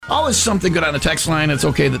Always something good on the text line. It's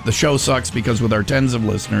okay that the show sucks because with our tens of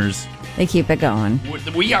listeners, They keep it going.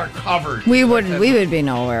 we are covered. We would be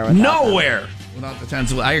nowhere without them. Without the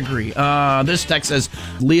tens of, I agree. This text says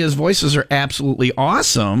Leah's voices are absolutely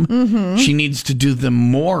awesome. Mm-hmm. She needs to do them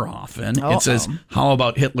more often. It says, how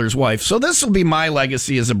about Hitler's wife? So this will be my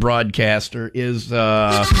legacy as a broadcaster. Is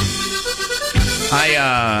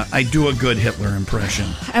I do a good Hitler impression.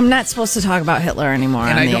 I'm not supposed to talk about Hitler anymore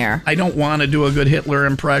on the air. I don't want to do a good Hitler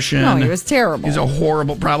impression. No, he was terrible. He's a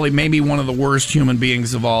horrible, probably maybe one of the worst human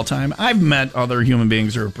beings of all time. I've met other human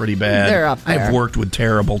beings who are pretty bad. They're up there. I've worked with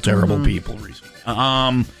terrible people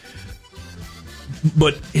recently.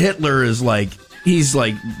 But Hitler is he's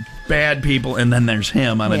like bad people, and then there's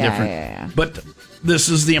him on a different. Yeah. But this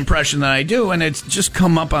is the impression that I do, and it's just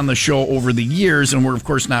come up on the show over the years, and we're, of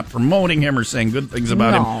course, not promoting him or saying good things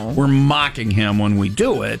about him. We're mocking him when we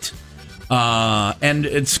do it. And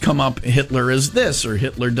it's come up, Hitler is this, or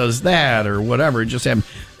Hitler does that, or whatever. It just happened.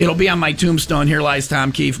 It'll be on my tombstone. Here lies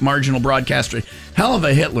Tom Keefe, marginal broadcaster. Hell of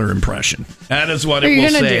a Hitler impression. That is what it will say. Are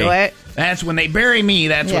you going to do it? That's when they bury me,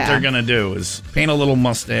 that's what they're going to do, is paint a little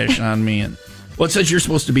mustache on me. And well, it says you're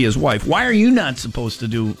supposed to be his wife. Why are you not supposed to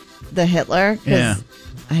do the Hitler? Yeah.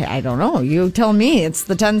 I don't know. You tell me. It's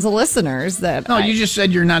the tens of listeners that. No, you just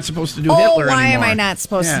said you're not supposed to do Hitler anymore. Why am I not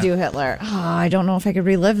supposed to do Hitler? Oh, I don't know if I could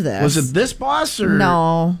relive this. Was it this boss or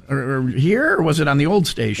no? Or here, or was it on the old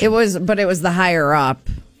station? It was, but it was the higher up.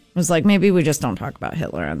 It was like, maybe we just don't talk about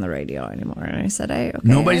Hitler on the radio anymore. And I said, okay.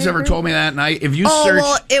 Nobody's ever told me that. And if you search,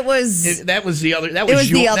 well, it was that was the other. That was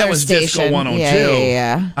the other that was station. Disco 102.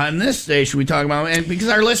 Yeah. On this station, we talk about, and because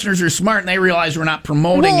our listeners are smart and they realize we're not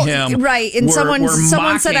promoting him, right? And someone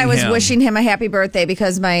said I was wishing him a happy birthday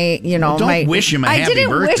because don't wish him a happy birthday. I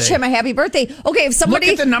didn't wish him a happy birthday. Okay, if somebody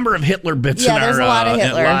look at the number of Hitler bits in our. There's a lot of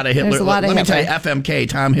Hitler. Let me tell you, FMK,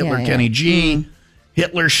 Tom Hitler, Kenny G,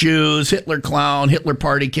 Hitler shoes, Hitler clown, Hitler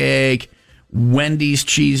party cake. Wendy's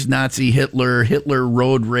cheese Nazi Hitler, Hitler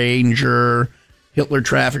road ranger, Hitler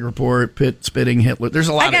traffic report, pit spitting Hitler. There's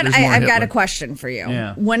a lot. I've got a question for you.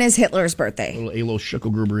 Yeah. When is Hitler's birthday? Alo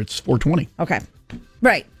Schickelgruber. It's 4/20. Okay,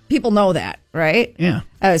 right. People know that, right? Yeah.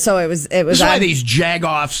 So it was. That's why these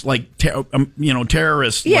jagoffs, like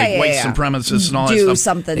terrorists, white supremacists, and all that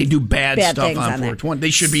stuff. They do bad stuff on 4/20.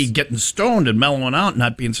 They should be getting stoned and mellowing out, and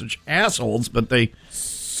not being such assholes. But they.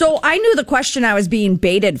 So I knew the question I was being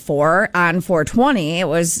baited for on 420. It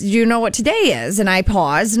was, do you know what today is? And I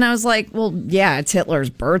paused and I was like, well, yeah, it's Hitler's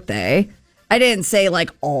birthday. I didn't say it's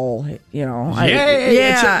Hitler's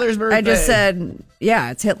birthday. I just said,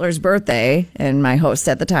 yeah, it's Hitler's birthday. And my host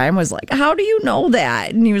at the time was like, how do you know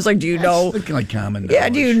that? And he was like, do you know? Looking like common knowledge. Yeah,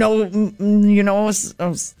 do you know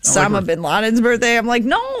Osama bin Laden's birthday? I'm like,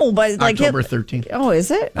 no, but like October 13th. Oh,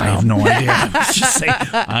 is it? I have no idea. I was just saying,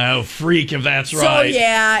 I'm a freak if that's right. So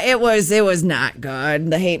yeah, it was not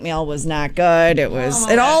good. The hate mail was not good. It was,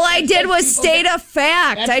 and all I did was state a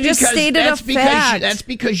fact. I just stated a fact. That's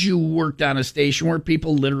because you worked on a station where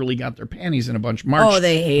people literally got their panties in a bunch.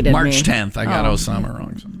 They hated March me. 10th. I got Osama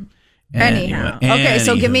wrong. Anyhow. Okay,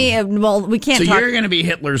 so give me we can't so talk. You're going to be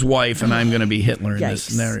Hitler's wife, and I'm going to be Hitler in this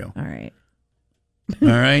scenario. All right. All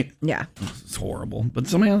right? Yeah. It's horrible. But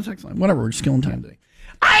somebody on the text line. Whatever, we're just killing time today.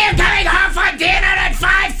 I am coming home for dinner at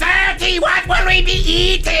 5:30. What will we be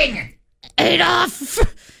eating? Adolf,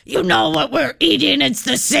 you know what we're eating. It's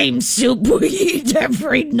the same soup we eat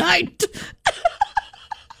every night.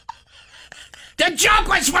 The joke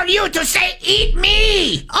was for you to say, eat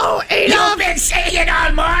me. Oh, Adolf. You've been saying it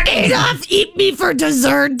all morning. Adolf, eat me for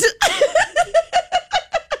dessert.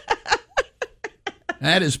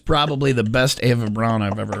 That is probably the best Ava Braun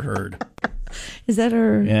I've ever heard. Is that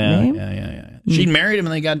her name? Yeah. She married him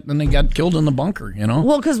and they got killed in the bunker,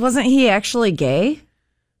 Well, because wasn't he actually gay?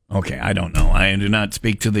 Okay, I don't know. I do not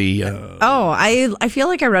speak to the... I feel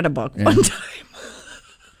like I read a book one time.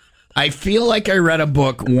 I feel like I read a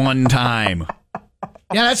book one time.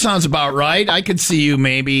 Yeah, that sounds about right. I could see you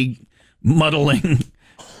maybe muddling...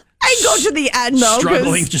 I go to the end, though.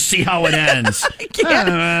 Struggling to see how it ends. I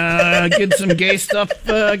can't. Get some gay stuff.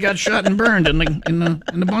 Got shot and burned in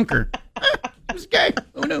the bunker. It was gay.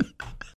 Who knew?